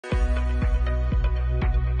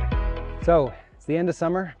So it's the end of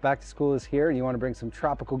summer, back to school is here, and you want to bring some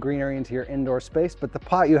tropical greenery into your indoor space, but the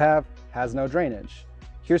pot you have has no drainage.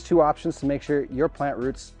 Here's two options to make sure your plant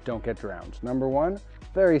roots don't get drowned. Number one,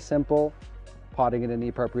 very simple, potting it in the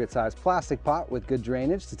appropriate size plastic pot with good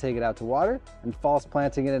drainage to take it out to water, and false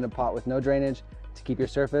planting it in a pot with no drainage to keep your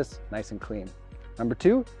surface nice and clean. Number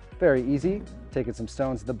two, very easy, taking some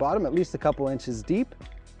stones at the bottom, at least a couple inches deep,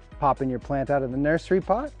 popping your plant out of the nursery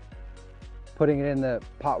pot, putting it in the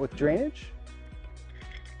pot with drainage,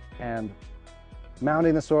 and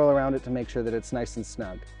mounding the soil around it to make sure that it's nice and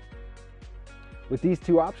snug. With these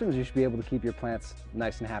two options, you should be able to keep your plants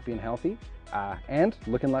nice and happy and healthy, and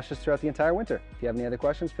looking luscious throughout the entire winter. If you have any other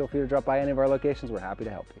questions, feel free to drop by any of our locations. We're happy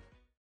to help you.